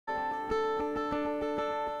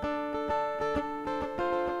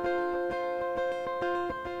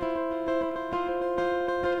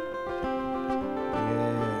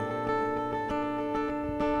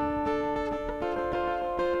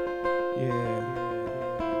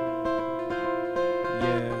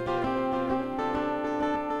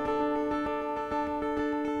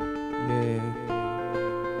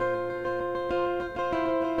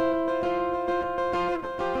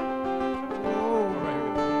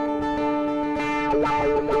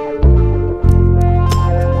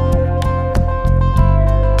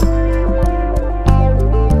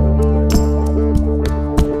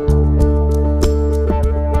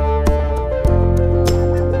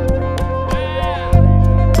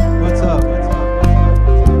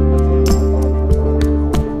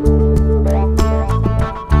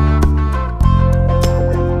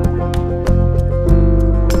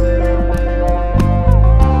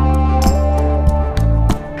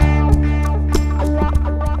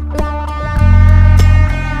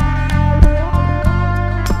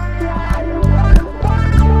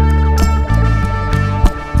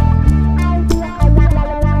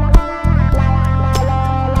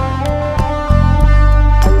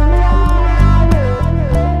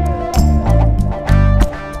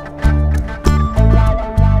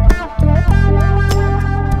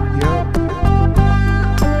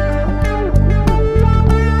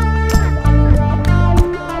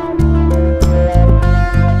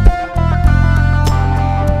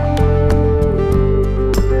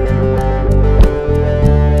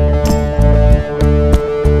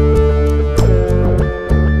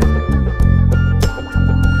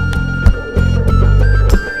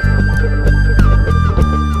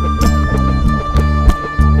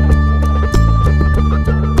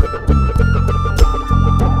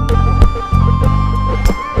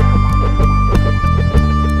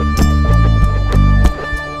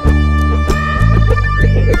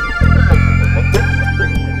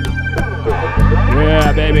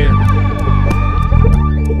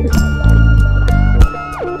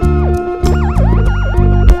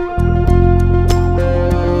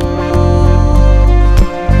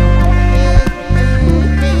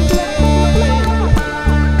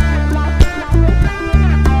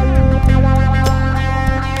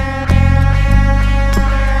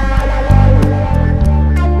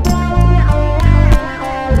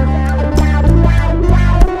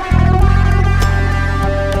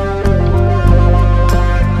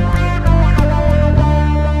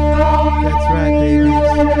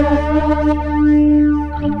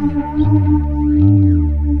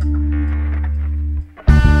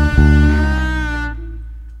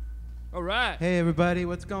everybody.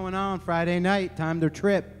 What's going on? Friday night, time to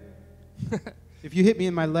trip. If you hit me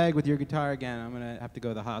in my leg with your guitar again, I'm going to have to go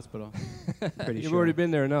to the hospital. Pretty You've sure. already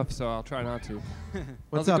been there enough, so I'll try not to.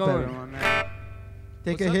 What's up, everyone, man?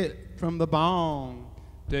 Take a hit from the bong.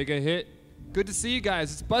 Take a hit. Good to see you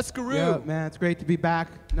guys. It's Buskaroo. Yeah, man, it's great to be back.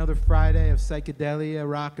 Another Friday of psychedelia,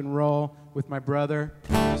 rock and roll with my brother.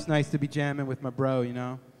 It's nice to be jamming with my bro, you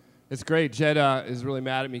know? It's great. Jed is really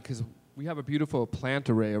mad at me because we have a beautiful plant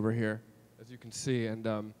array over here, as you can see, and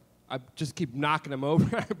I just keep knocking them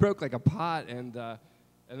over. I broke like a pot, and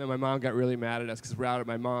then my mom got really mad at us because we're out at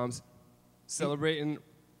my mom's celebrating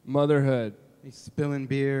motherhood. He's spilling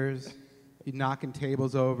beers. He's knocking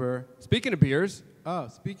tables over. Speaking of beers. Oh,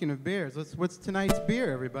 speaking of beers, what's tonight's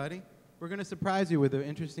beer, everybody? We're going to surprise you with an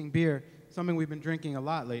interesting beer, something we've been drinking a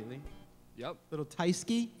lot lately. Yep. Little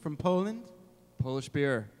Tajski from Poland. Polish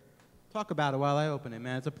beer. Talk about it while I open it,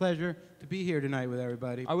 man. It's a pleasure to be here tonight with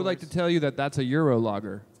everybody. I would like to tell you that that's a Euro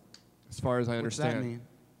lager, as far as I understand. What's that mean?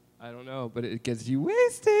 I don't know, but it gets you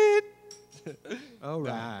wasted. All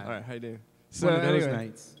right. All right, how you doing? So one of those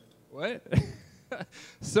nights. What?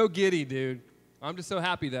 So giddy, dude. I'm just so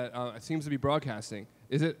happy that it seems to be broadcasting.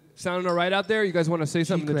 Is it sounding all right out there? You guys want to say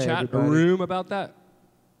something in the chat, everybody. a room about that?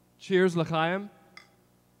 Cheers, l'chaim.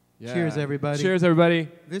 Yeah. Cheers, everybody. Cheers, everybody.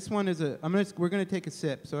 This one is we're gonna take a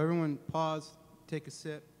sip. So everyone, pause, take a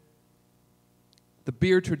sip. The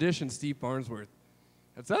beer tradition, Steve Farnsworth.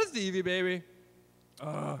 That's us, Stevie, baby.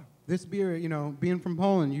 This beer, you know, being from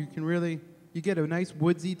Poland, you get a nice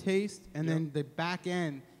woodsy taste, and then the back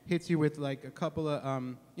end hits you with like a couple of,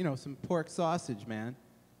 some pork sausage, man.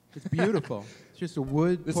 It's beautiful. It's just a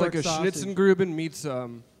wood It's pork like a sausage. Schnitzengruben meets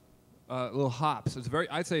little hops.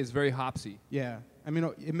 I'd say it's very hopsy. Yeah. I mean,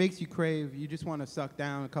 it makes you crave. You just want to suck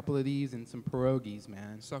down a couple of these and some pierogies,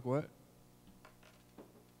 man. Suck what?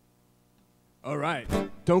 All right.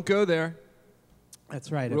 Don't go there.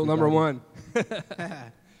 That's right, Rule number one.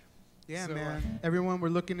 Yeah, So, man. Everyone, we're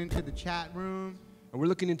looking into the chat room. And we're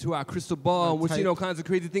looking into our crystal ball, and we're seeing all kinds of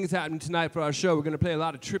crazy things happening tonight for our show. We're going to play a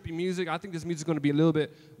lot of trippy music. I think this music's going to be a little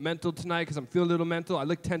bit mental tonight because I'm feeling a little mental. I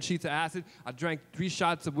licked 10 sheets of acid. I drank 3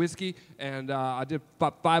 shots of whiskey, and I did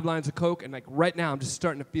about 5 lines of coke. And like right now, I'm just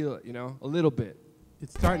starting to feel it, a little bit.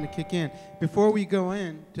 It's starting to kick in. Before we go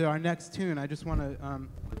in to our next tune, I just want to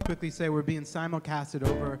quickly say we're being simulcasted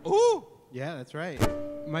over. Ooh! Yeah, that's right.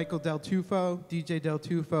 Michael Del Tufo, DJ Del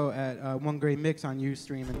Tufo at One Great Mix on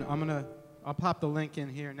Ustream, and I'll pop the link in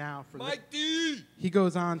here now. For Mike D! He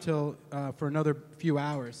goes on till for another few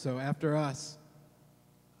hours, so after us,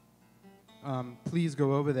 please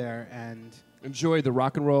go over there and enjoy the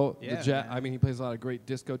rock and roll. Yeah, the jet. man. I mean, he plays a lot of great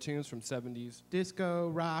disco tunes from 70s. disco,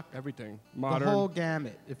 rock, Everything. Modern. the whole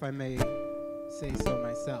gamut, if I may say so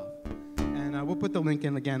myself. And we'll put the link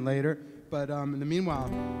in again later. But in the meanwhile,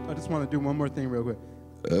 I just want to do one more thing real quick.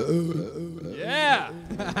 Yeah!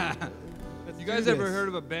 You guys do ever this. heard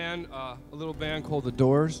of a band, a little band called The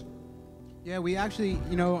Doors? Yeah, we actually,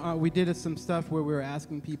 we did some stuff where we were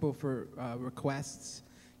asking people for requests,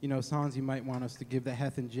 songs you might want us to give the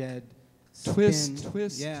Heth and Jed spin.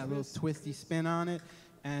 Twist. Yeah, a little twisty spin on it.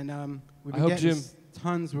 And we've I been hope getting Jim-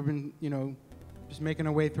 tons. We've been, just making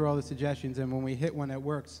our way through all the suggestions. And when we hit one that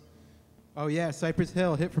works, oh yeah, Cypress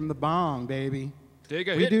Hill, Hit from the Bong, baby. Take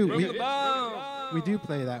a We hit do, from we- the bomb. We do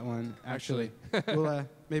play that one, actually.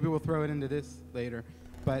 Maybe we'll throw it into this later.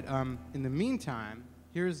 But in the meantime,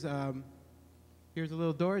 here's a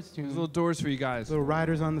little Doors tune. There's little Doors for you guys. Little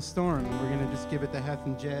Riders on the Storm. And we're going to just give it the Heth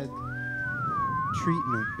and Jed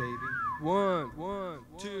treatment, baby. One,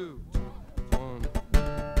 two. One.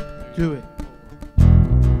 Do it.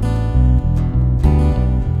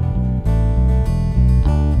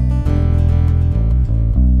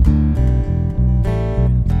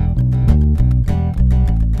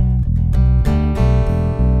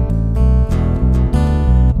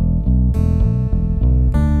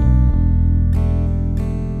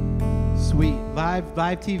 Sweet. Live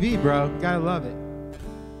TV, bro. Gotta love it.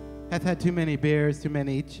 Heth had too many beers, too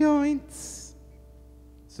many joints.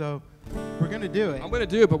 So we're gonna do it. I'm going to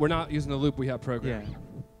do it, but we're not using the loop we have Yeah. programmed.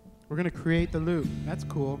 We're gonna create the loop. That's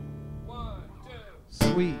cool. 1,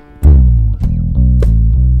 2. Sweet.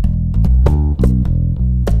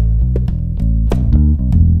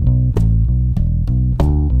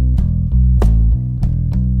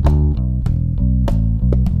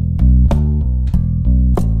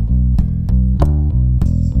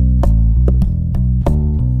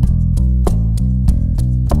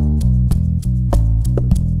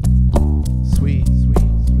 Sweet, sweet,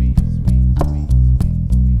 sweet, sweet, sweet,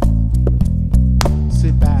 sweet, sweet.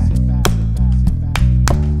 Sit back. Sit back. Sit back. Sit back.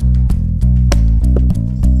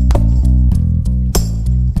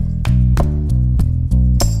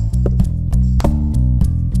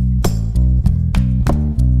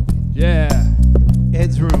 Yeah.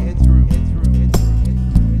 Ed's room. Ed's room. Ed's room. Ed's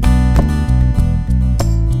room.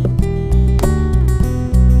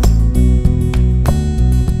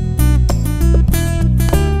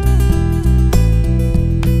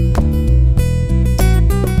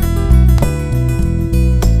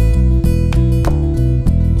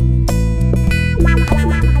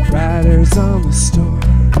 Riders on the storm.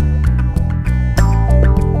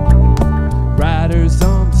 Riders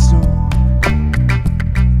on the storm.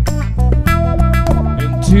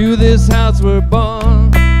 Into this house we're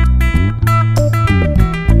born.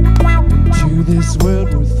 Into this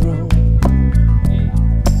world we're thrown.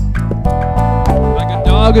 Like a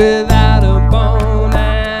dog without a bone,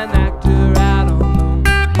 an actor out on loan.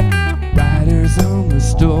 Riders on the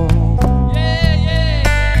storm. Yeah,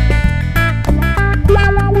 yeah,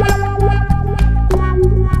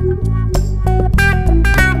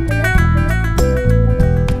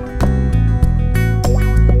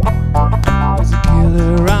 There's a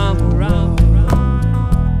killer on the road.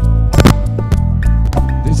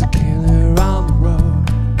 There's a killer on the road.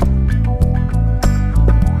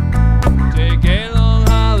 Take a long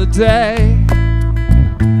holiday.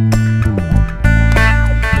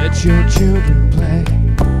 Let your children play.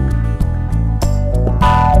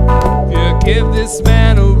 You give this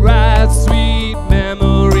man a ride, sweet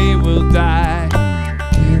memory will die.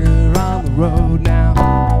 Killer on the road now.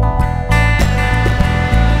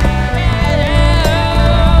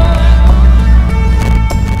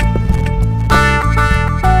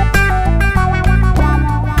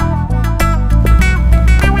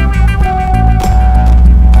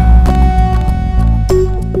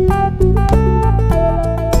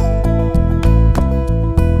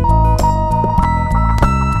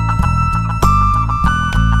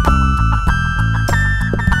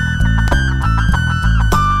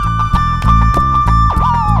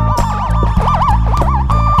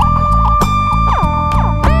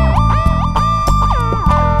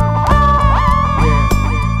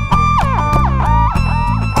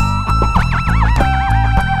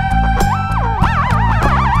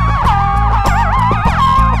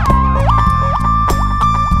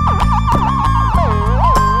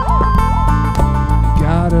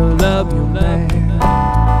 Love your man,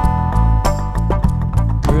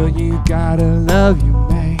 girl. You gotta love your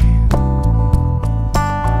man.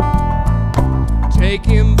 Take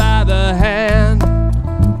him by the hand,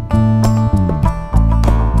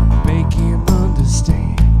 make him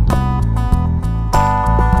understand.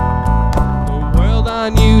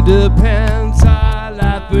 you depends. Our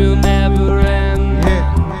life will never end.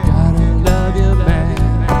 Yeah. Gotta love you, man.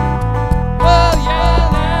 Oh yeah,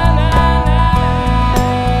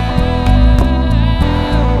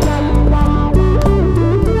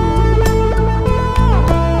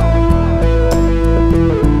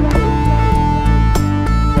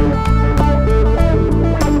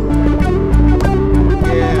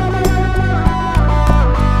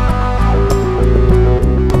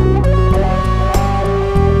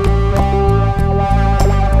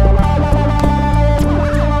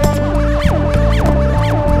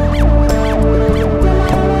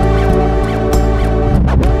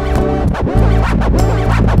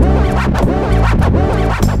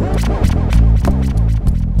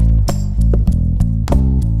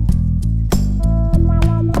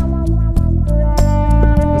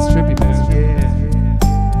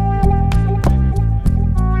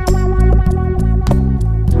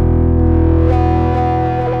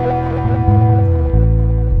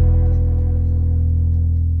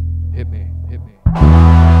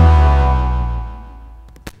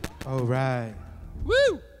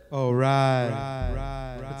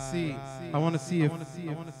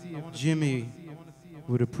 Jimmy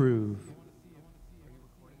would approve.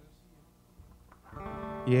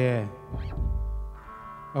 Yeah.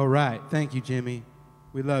 All right. Thank you, Jimmy.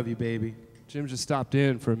 We love you, baby. Jim just stopped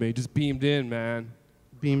in for me. Just beamed in, man.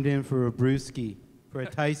 Beamed in for a brewski, for a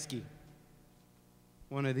taiski.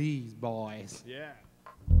 One of these boys. Yeah.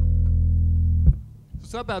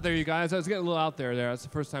 What's up out there, you guys? I was getting a little out there. That's the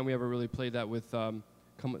first time we ever really played that with some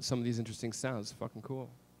of these interesting sounds. Fucking cool.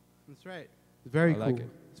 That's right. It's very cool. Like it.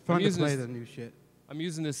 It's fun to play the new shit. I'm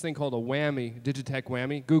using this thing called a whammy, Digitech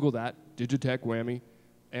whammy. Google that, Digitech whammy.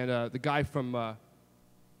 And the guy from,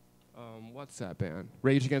 what's that band?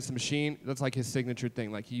 Rage Against the Machine. That's like his signature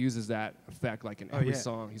thing. Like he uses that effect like in every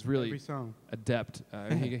song. He's really adept.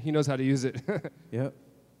 He knows how to use it. Yep.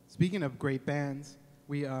 Speaking of great bands,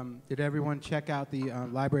 we did everyone check out the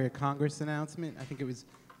Library of Congress announcement? I think it was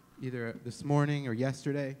either this morning or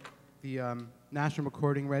yesterday. The National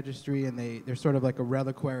Recording Registry, and they're sort of like a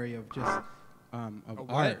reliquary of just of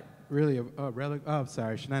art. Really, oh,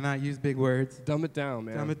 sorry. Should I not use big words? Dumb it down,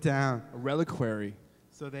 man. Dumb it down. A reliquary.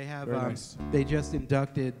 So they have, nice. They just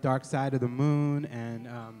inducted Dark Side of the Moon and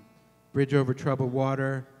Bridge Over Troubled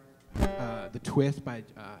Water, The Twist by,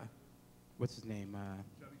 what's his name?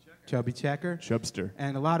 Chubby Checker. Chubster.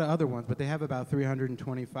 And a lot of other ones, but they have about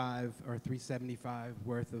 325 or 375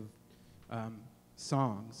 worth of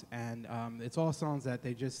songs. And it's all songs that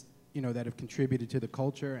they just, that have contributed to the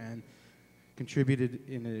culture and contributed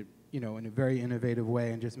in a very innovative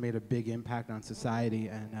way and just made a big impact on society.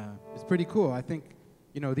 And it's pretty cool. I think,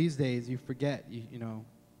 these days you forget,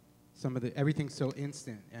 some of everything's so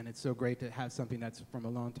instant, and it's so great to have something that's from a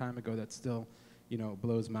long time ago that still,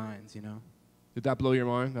 blows minds, Did that blow your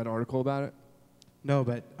mind, that article about it? No,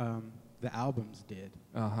 but the albums did.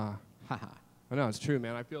 Uh-huh. Haha. I know, it's true,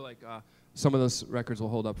 man. I feel like some of those records will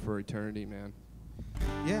hold up for eternity, man.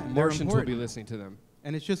 Yeah, Martians will be listening to them.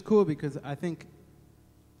 And it's just cool because I think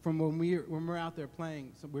from when we're out there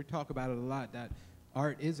playing, so we talk about it a lot, that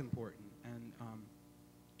art is important. And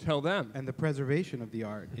tell them. And the preservation of the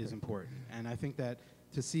art is important. And I think that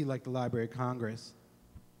to see like the Library of Congress,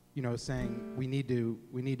 saying we need to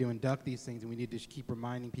induct these things and we need to keep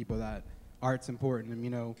reminding people that art's important.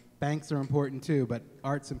 And banks are important too, but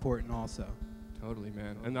art's important also. Totally,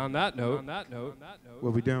 man. And on that note, what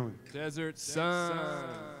are we doing? Desert Sun.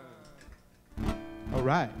 All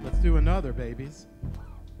right, let's do another, babies.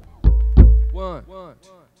 One, two,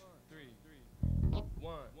 three.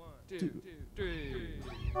 1, 2, 3.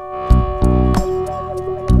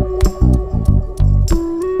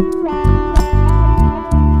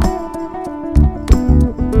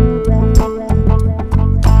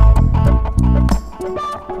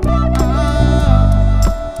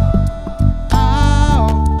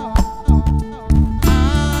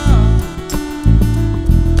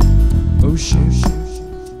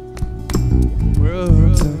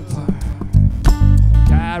 Worlds apart,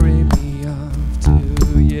 carry me off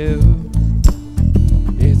to you.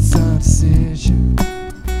 It's a decision,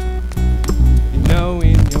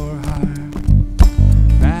 in your heart.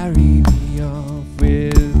 Carry me off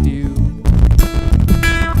with you.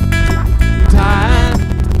 Time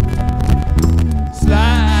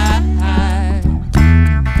slide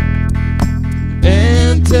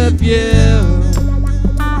into view.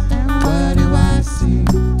 What do I see?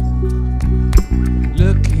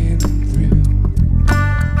 Looking through.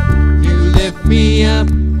 You lift me up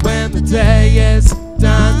when the day is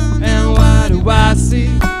done. And what do I see?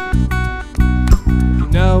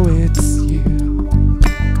 It's you.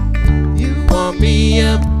 You want me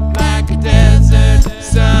up like a desert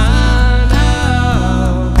sun.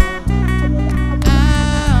 Oh.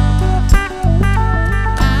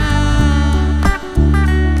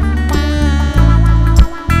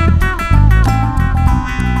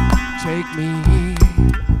 Take me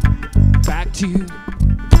back to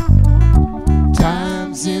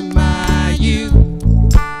times in my youth.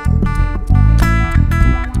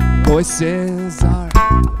 Voices are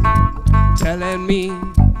telling me,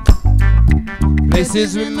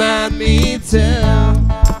 places remind me till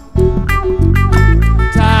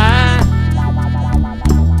time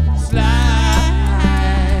slides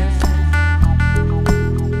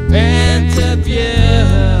into view.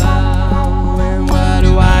 And what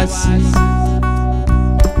do I see?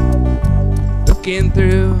 Looking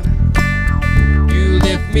through, you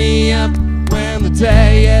lift me up when the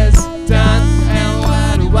day is done. And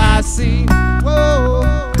what do I see?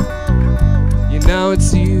 Whoa, you know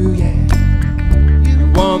it's you, yeah.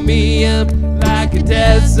 You warm me up like a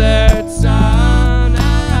desert sun.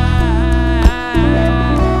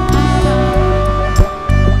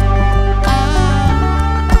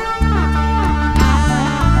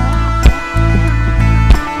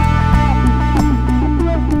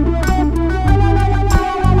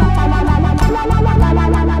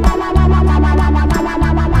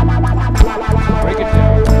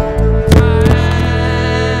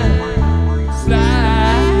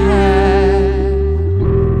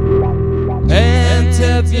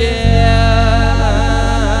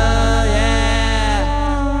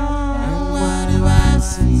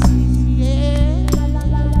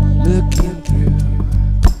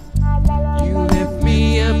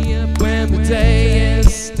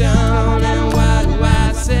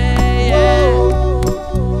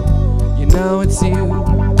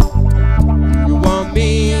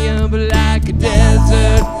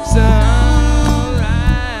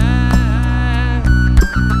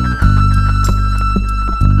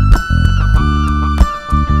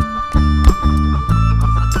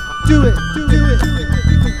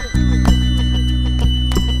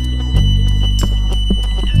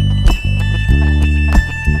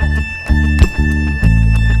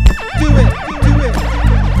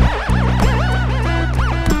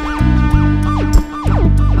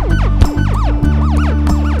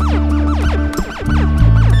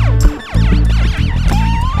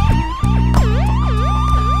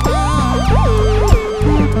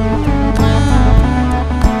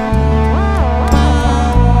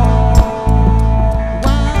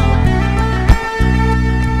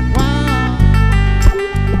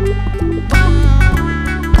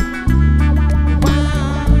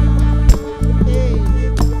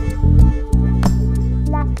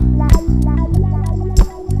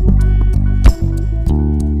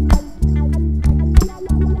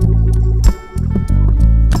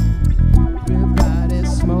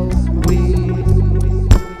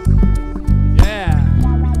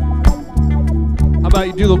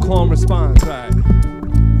 You do the calm response, right?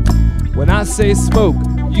 When I say smoke,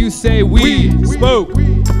 you say weed. Smoke,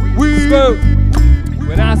 weed, smoke.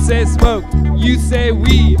 When I say smoke, you say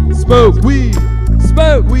weed. Smoke, weed,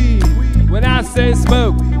 smoke, weed. When I say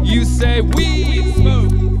smoke, you say weed.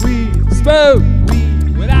 Smoke, weed, smoke,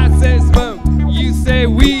 weed. When I say smoke, you say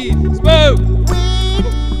weed. Smoke, weed.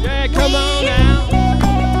 Yeah, come on now.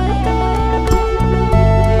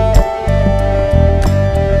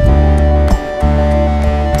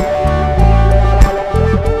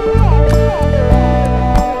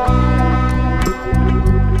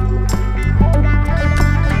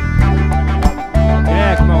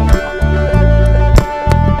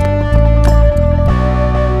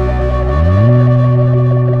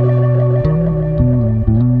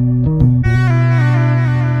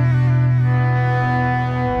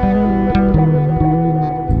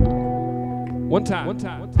 One time.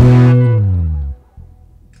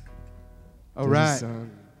 All right.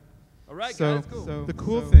 All right, guys, cool. So the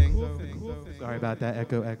cool thing, sorry about that,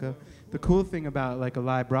 echo. The cool thing about like a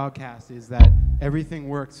live broadcast is that everything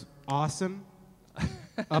works awesome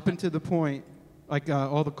up until the point, like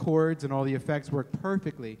all the chords and all the effects work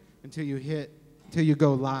perfectly until you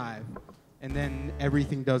go live, and then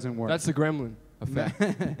everything doesn't work. That's the gremlin effect.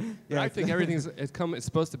 Yeah, I think everything's it's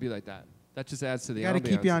supposed to be like that. That just adds to the ambiance. You got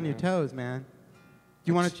to keep you on your toes, man. Do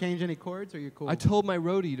you want to change any chords, or you're cool? I told my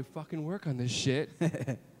roadie to fucking work on this shit,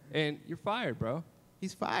 and you're fired, bro.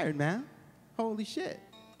 He's fired, man. Holy shit.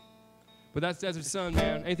 But that's Desert Sun,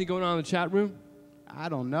 man. Anything going on in the chat room? I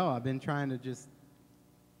don't know. I've been trying to just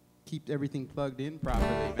keep everything plugged in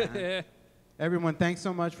properly, man. Everyone, thanks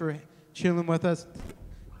so much for chilling with us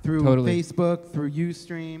through Facebook, through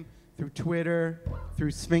Ustream, through Twitter, through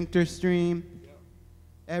Sphincter Stream.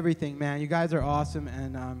 everything, man. You guys are awesome,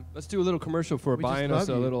 and let's do a little commercial for buying us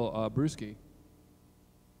a little brewski.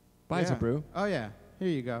 Buy us a brew. Oh yeah, here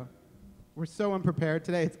you go. We're so unprepared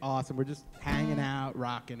today. It's awesome. We're just hanging out,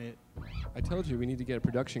 rocking it. I told you we need to get a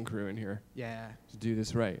production crew in here. Yeah. To do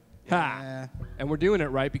this right. Yeah. Ha! And we're doing it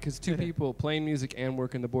right because two people playing music and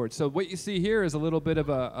working the board. So what you see here is a little bit of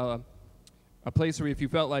a place where if you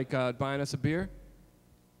felt like buying us a beer,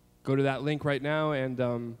 go to that link right now, and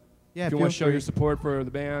if you want to show your support for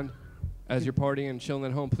the band as you're partying and chilling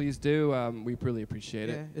at home, please do. We really appreciate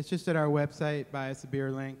it. It's just at our website, buy us a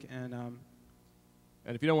beer link, and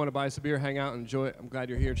if you don't want to buy us a beer, hang out and enjoy it. I'm glad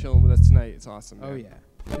you're here chilling with us tonight. It's awesome, man. Oh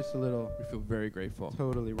yeah, just a little. We feel very grateful.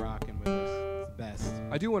 Totally rocking with us. It's the best.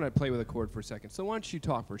 I do want to play with a chord for a second, so why don't you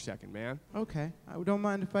talk for a second, man? Okay, I don't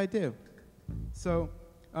mind if I do. So,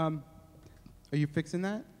 are you fixing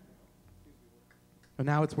that? Oh,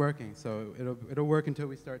 now it's working, so it'll work until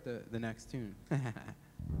we start the next tune.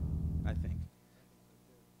 I think.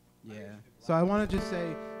 Yeah. So I want to just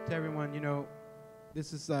say to everyone,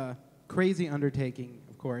 this is a crazy undertaking,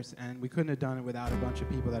 of course, and we couldn't have done it without a bunch of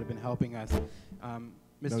people that have been helping us.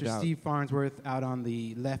 Mr. Steve Farnsworth out on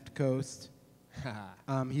the left coast.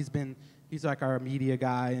 He's like our media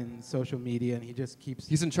guy and social media, and he just keeps.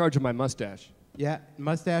 He's in charge of my mustache. Yeah,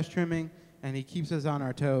 mustache trimming, and he keeps us on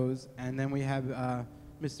our toes. And then we have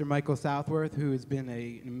Mr. Michael Southworth, who has been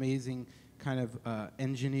an amazing kind of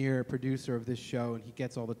engineer, producer of this show, and he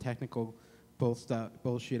gets all the technical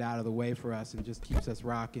bullshit out of the way for us and just keeps us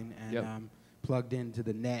rocking and plugged into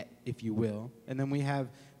the net, if you will. And then we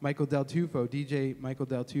have Michael Del Tufo, DJ Michael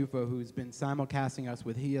Del Tufo, who's been simulcasting us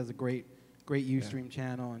with. He has a great Ustream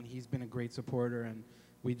channel, and he's been a great supporter, and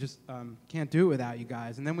we just can't do it without you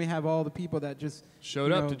guys. And then we have all the people that just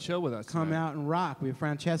showed up to chill with us. Come out and rock. We have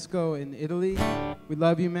Francesco in Italy. We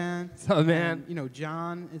love you, man. What's up, man? And,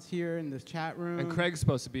 John is here in the chat room. And Craig's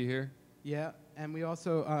supposed to be here. Yeah, and we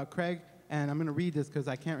also Craig. And I'm going to read this because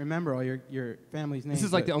I can't remember all your family's names. This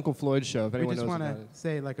is like the Uncle Floyd show, if anyone knows about it. We just want to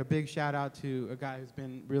say like a big shout out to a guy who's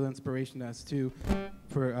been real inspiration to us too,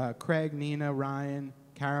 for Craig, Nina, Ryan,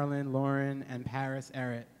 Carolyn, Lauren, and Paris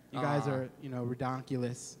Errett. You guys are,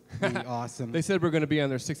 redonkulous, really awesome. They said we're going to be on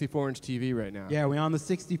their 64-inch TV right now. Yeah, we on the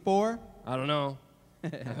 64? I don't know.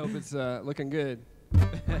 I hope it's looking good.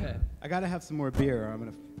 I got to have some more beer or I'm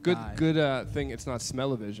going to die. Good thing it's not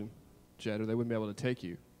smell-o-vision, Jed, or they wouldn't be able to take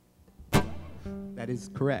you. That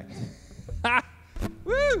is correct.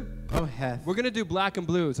 Woo! Oh, Heth. We're going to do Black and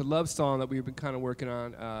Blue. It's a love song that we've been kind of working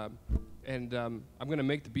on. And I'm going to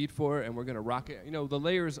make the beat for it, and we're going to rock it. The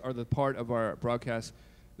layers are the part of our broadcast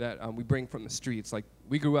that we bring from the streets. Like,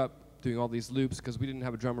 we grew up doing all these loops because we didn't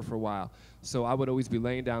have a drummer for a while. So I would always be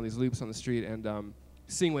laying down these loops on the street and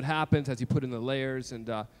seeing what happens as you put in the layers. And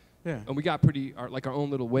we got our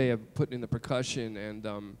own little way of putting in the percussion.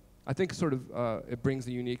 And I think sort of it brings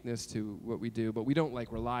the uniqueness to what we do, but we don't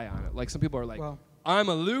like rely on it. Like some people are like, I'm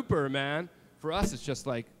a looper, man. For us, it's just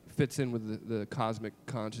like fits in with the cosmic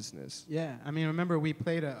consciousness. Yeah, I mean, remember we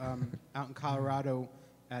played out in Colorado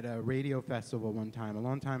at a radio festival one time, a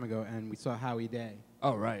long time ago, and we saw Howie Day.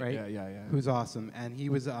 Oh, right? Yeah. Who's awesome, and he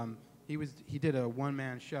did a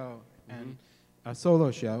one-man show and a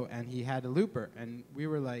solo show, and he had a looper, and we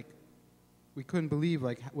were like, we couldn't believe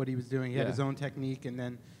like what he was doing. He had his own technique, and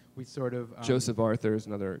then we sort of Joseph Arthur is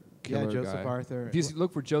another killer guy. Yeah, Joseph Arthur. If you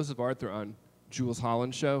look for Joseph Arthur on Jules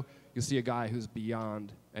Holland's show, you'll see a guy who's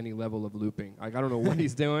beyond any level of looping. Like, I don't know what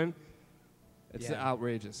he's doing. It's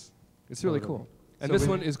outrageous. It's really cool. And so this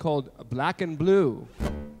one is called Black and Blue.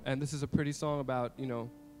 And this is a pretty song about,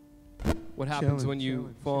 what happens when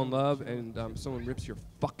you fall in love and someone rips your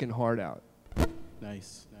fucking heart out.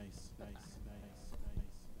 Nice.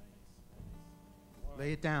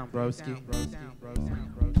 Lay it down, broski. Lay it down.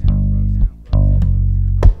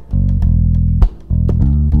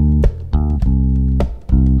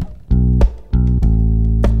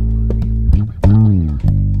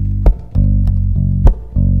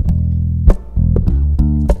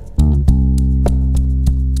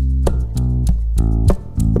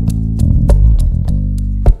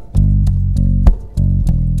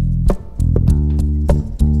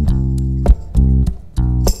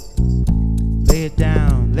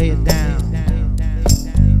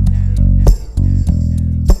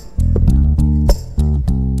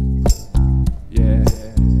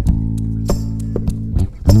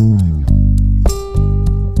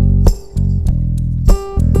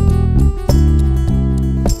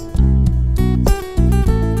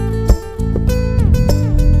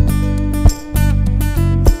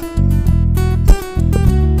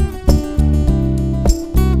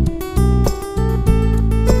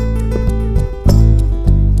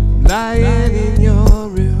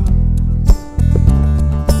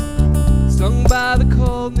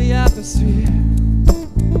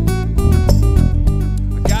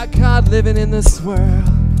 living in this world.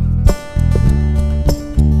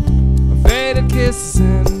 Faded kisses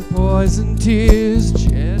and poison tears,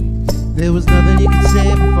 Jed. There was nothing you could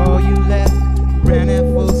say before you left. Ran at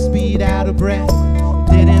full speed, out of breath.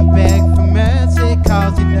 Didn't beg for mercy,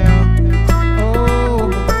 cause you know, oh,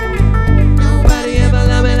 nobody ever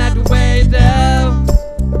loved me like the way you do.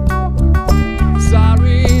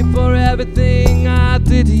 Sorry for everything I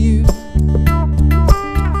did to you.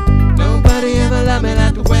 Nobody ever loved me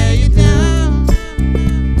like the way you do.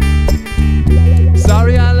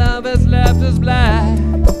 Sorry our love has left us black,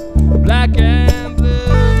 black and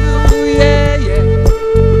blue, yeah, yeah.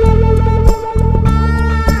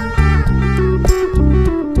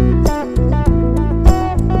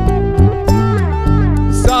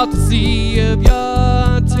 Salt the sea of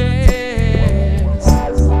your tears,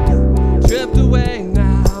 drift away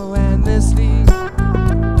now endlessly.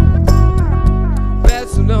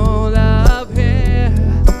 There's no love here.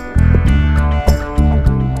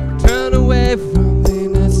 Turn away from the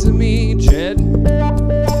next to me, Jed.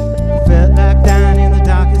 Felt like dying in the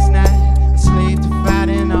darkest night, a slave to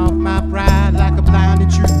fighting off my pride like a blinded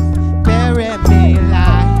truth. Bury me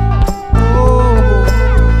alive. Oh,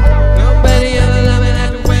 nobody ever loved me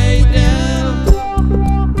like the way you do.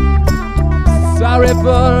 Sorry for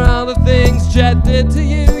all the things Jed did to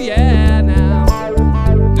you, yeah, now.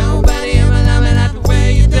 Nobody ever loved me like the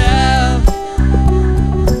way you do.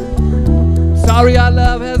 Sorry our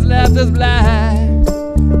love has left us black,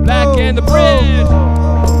 black and the bridge.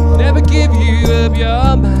 Never give you up,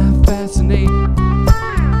 you're my fascinate.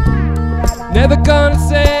 Never gonna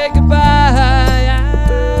say goodbye.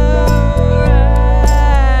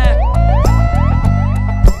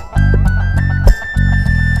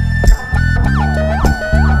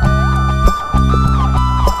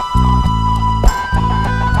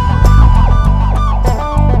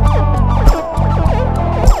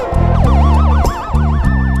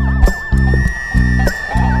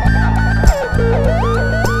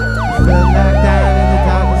 Felt like dying in the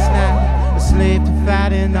darkest night, a slave to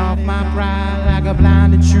fighting off my pride like a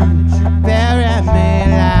blinded truth. Bury me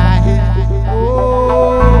alive.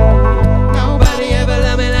 Oh, nobody ever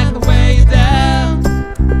loved me like the way you do.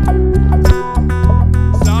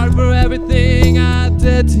 Sorry for everything I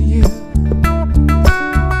did to you.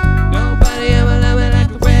 Nobody ever loved me like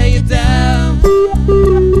the way you do.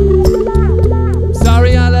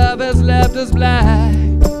 Sorry our love has left us black,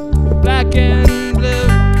 black and blue.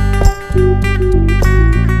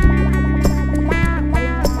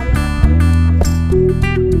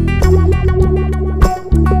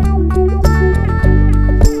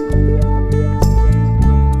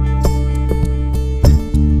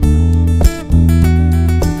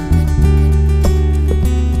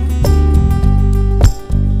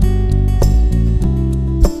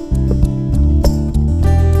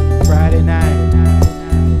 Friday night.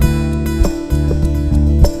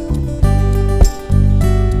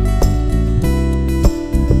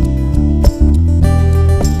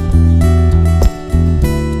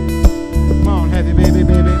 Come on, heavy baby,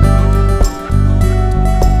 baby.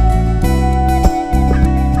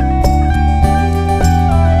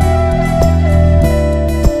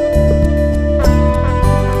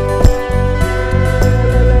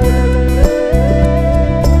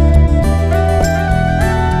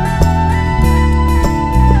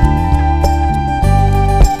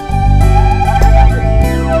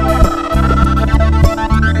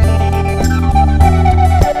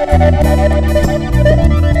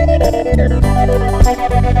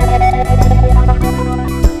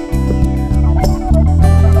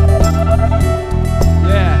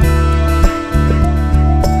 Yeah.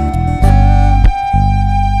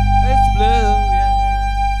 It's blue, yeah.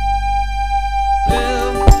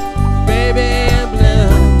 Blue, baby, I'm blue.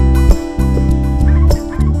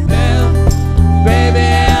 Blue, baby,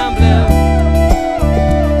 I'm blue.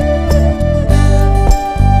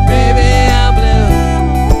 Baby, I'm blue.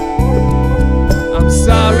 I'm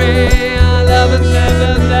sorry, our love is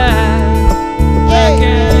never that. Black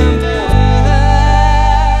and blue.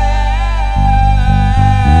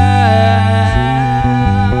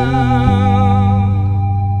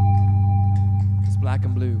 It's black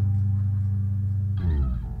and blue.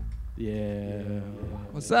 Yeah.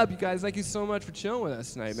 What's up, you guys? Thank you so much for chilling with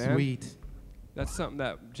us tonight, man. Sweet. That's something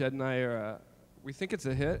that Jed and I are, we think it's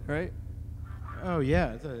a hit, right? Oh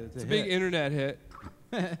yeah, it's It's a a big hit. internet hit.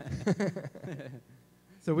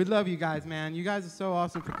 So we love you guys, man. You guys are so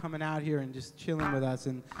awesome for coming out here and just chilling with us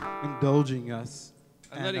and indulging us.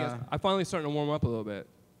 And letting us, I'm finally starting to warm up a little bit.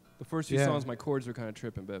 The first few Yeah. songs, my chords were kind of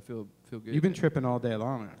tripping, but I feel good. You've been tripping all day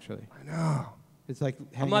long, actually. I know. It's like I'm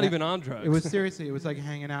hanging not out- even on drugs. It was seriously, it was like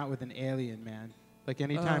hanging out with an alien, man. Like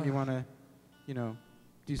anytime you want to,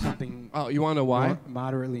 do something. Oh, you want to know why?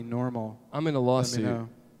 Moderately normal. I'm in a lawsuit, and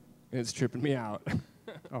it's tripping me out.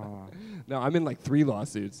 Oh. No, I'm in like 3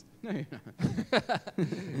 lawsuits. No, you're not.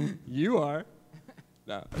 You are.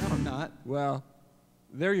 No. No, I'm not. Well,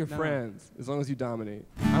 they're your friends, as long as you dominate.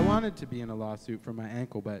 I wanted to be in a lawsuit for my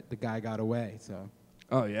ankle, but the guy got away, so.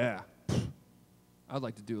 Oh, yeah. I'd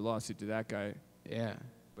like to do a lawsuit to that guy. Yeah.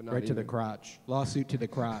 But not right to the crotch. Lawsuit to the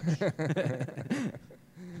crotch.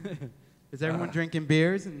 Is everyone drinking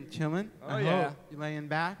beers and chilling? Oh, yeah. Hope. You laying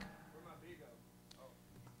back?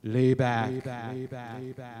 Lay back. Lay back. Lay back.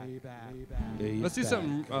 Lay back. Lay back. Let's do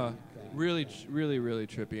something really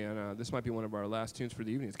trippy, and this might be one of our last tunes for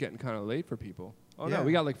the evening. It's getting kind of late for people. Oh, no,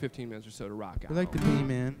 we got like 15 minutes or so to rock out. We like to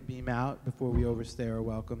beam out before we overstay our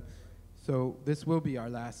welcome. So this will be our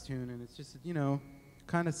last tune, and it's just,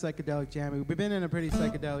 kind of psychedelic jamming. We've been in a pretty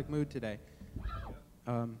psychedelic mood today.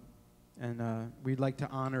 And we'd like to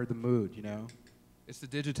honor the mood, It's the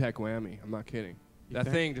Digitech whammy. I'm not kidding. That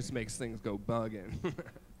thing just makes things go bugging.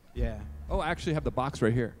 Yeah. Oh, I actually have the box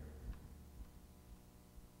right here.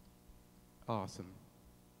 Awesome.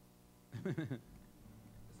 This is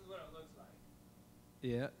what it looks like.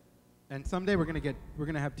 Yeah. And someday we're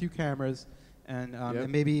gonna have 2 cameras, and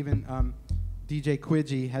maybe even DJ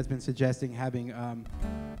Quidgy has been suggesting having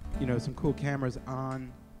some cool cameras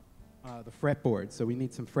on the fretboard. So we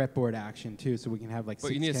need some fretboard action too, so we can have like 6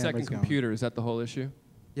 But you need a second computer. Is that the whole issue?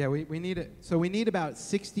 Yeah, we need it. So we need about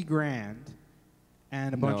 $60,000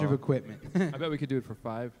 and a bunch of equipment. I bet we could do it for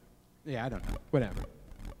 5. Yeah, I don't know. Whatever.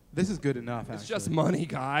 This is good enough, It's actually. just money,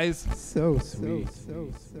 guys. So sweet.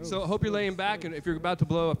 So I hope you're laying back, and if you're about to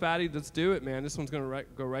blow a fatty, let's do it, man. This one's going to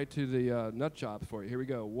go right to the nut job for you. Here we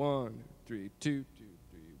go. 1, 3, 2, 2,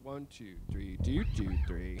 3. 1, 2, 3, 2, 2,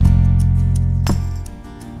 3.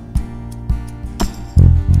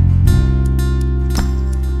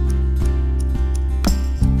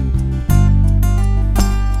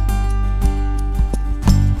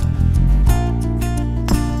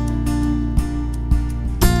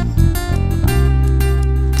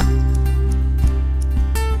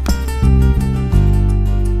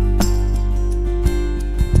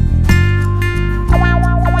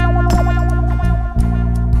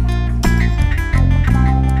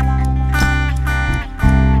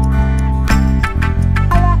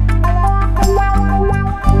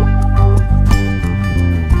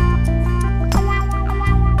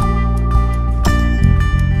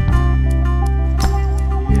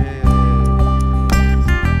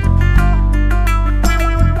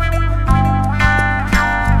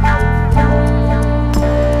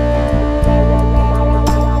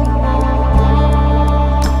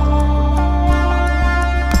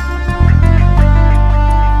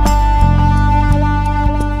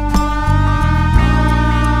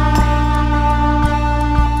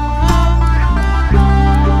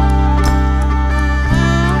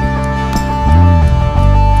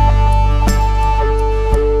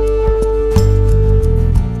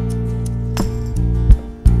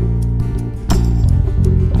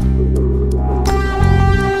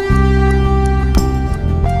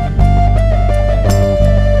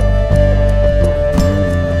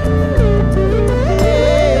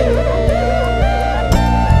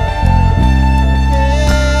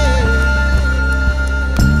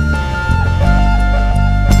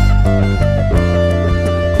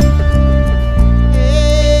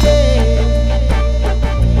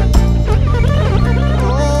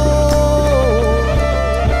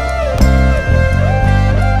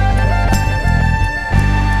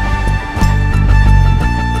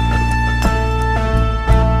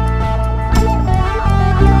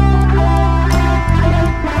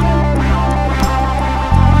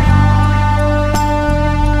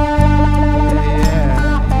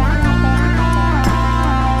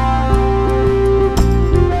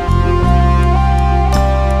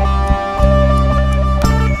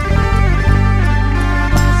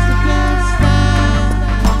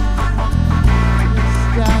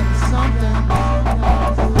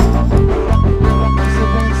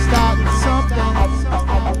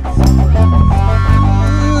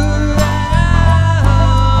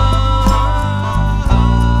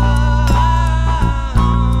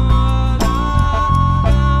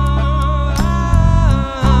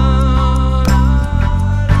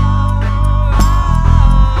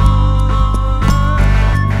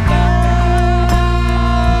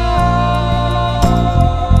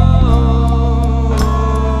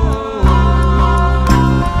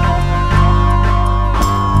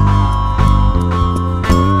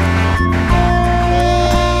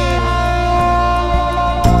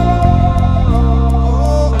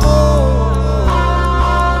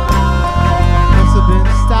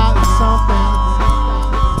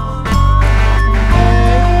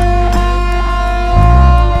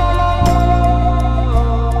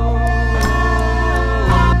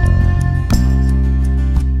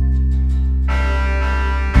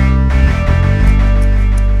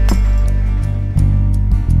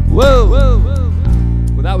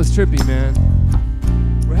 was trippy, man.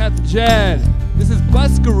 We're Heth and Jed. This is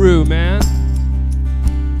Buskaroo, man.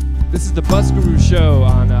 This is the Buskaroo show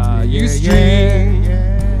on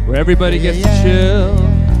Ustream, where everybody gets to chill.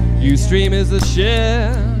 Ustream is the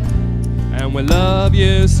shit, and we love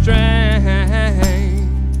Ustream.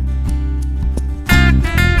 Drink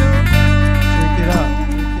it up.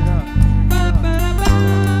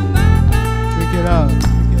 Drink it up.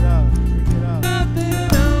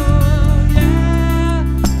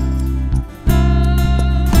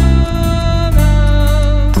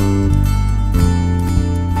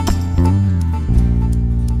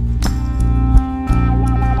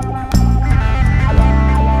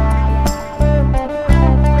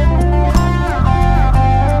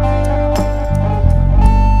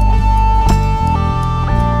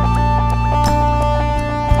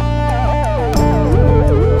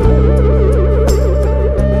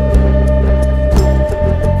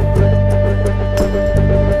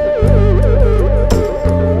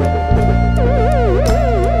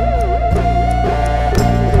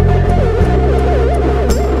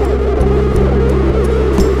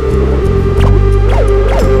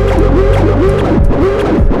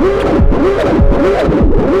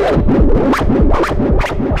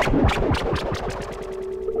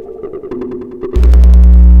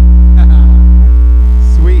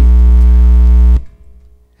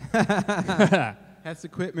 Heth's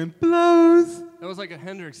equipment blows. That was like a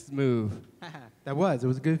Hendrix move. It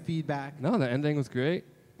was good feedback. No, the ending was great.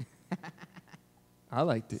 I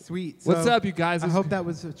liked it. Sweet. What's up, you guys? I hope that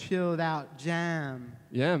was a chilled out jam.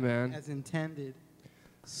 Yeah, man. As intended.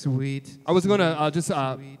 Sweet. I was going to just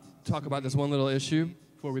talk about this one little issue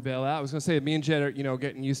before we bail out. I was going to say that me and Jed are,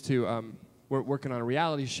 getting used to, we're working on a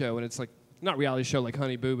reality show, and it's like, not reality show like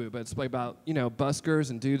Honey Boo Boo, but it's like about, buskers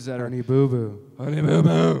and dudes that Honey Boo Boo. Honey Boo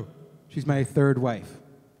Boo. She's my third wife.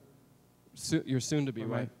 You're soon to be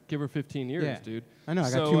wife. Give her 15 years, dude. I know.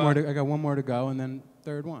 I got two more. I got one more to go, and then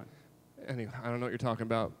third one. Anyway, I don't know what you're talking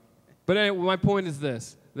about. But anyway, my point is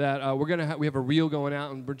this: that we have a reel going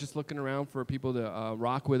out, and we're just looking around for people to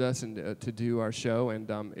rock with us and to do our show.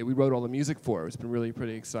 And we wrote all the music for it. It's been really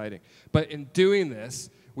pretty exciting. But in doing this,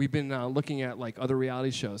 we've been looking at like other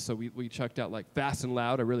reality shows. So we checked out like Fast and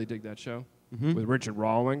Loud. I really dig that show with Richard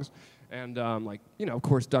Rawlings. And, of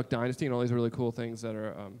course, Duck Dynasty and all these really cool things that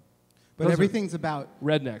are... but everything's about...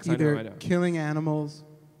 Rednecks, either I know. Killing animals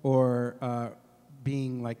or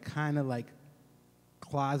being, kind of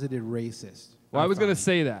closeted racist. Well, I was going to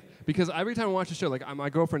say that. Because every time I watch a show, my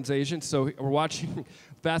girlfriend's Asian, so we're watching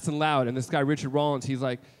Fast and Loud, and this guy, Richard Rawlings,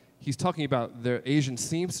 he's talking about their Asian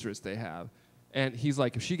seamstress they have. And he's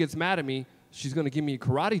like, if she gets mad at me, she's going to give me a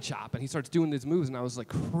karate chop. And he starts doing these moves, and I was,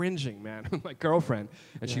 cringing, man, with my girlfriend.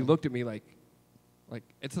 And she looked at me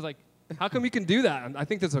it's like, how come you can do that? And I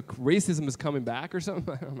think there's racism is coming back or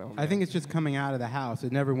something. I don't know, man. I think it's just coming out of the house.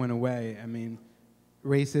 It never went away. I mean,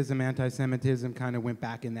 racism, anti-Semitism kind of went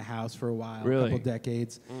back in the house for a while, a couple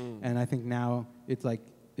decades. And I think now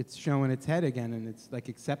it's showing its head again, and it's,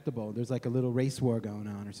 acceptable. There's, a little race war going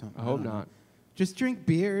on or something. I hope not. Just drink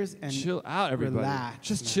beers and chill out, everybody. Relax.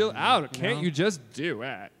 Just chill out. Can't you just do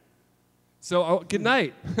it? So, good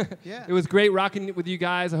night. Yeah. It was great rocking with you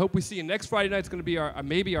guys. I hope we see you next Friday night. It's going to be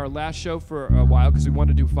maybe our last show for a while because we want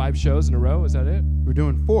to do 5 shows in a row. Is that it? We're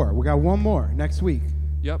doing 4. We got one more next week.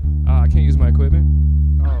 Yep. I can't use my equipment.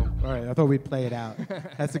 Oh, all right. I thought we'd play it out.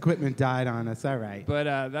 That's equipment died on us. All right.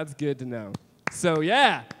 But that's good to know. So,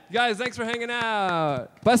 yeah. You guys, thanks for hanging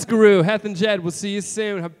out. Buskaroo, Heth and Jed. We'll see you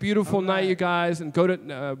soon. Have a beautiful night, you guys. And go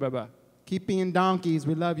to... bye-bye. Keep being donkeys.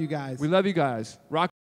 We love you guys. We love you guys. Rock.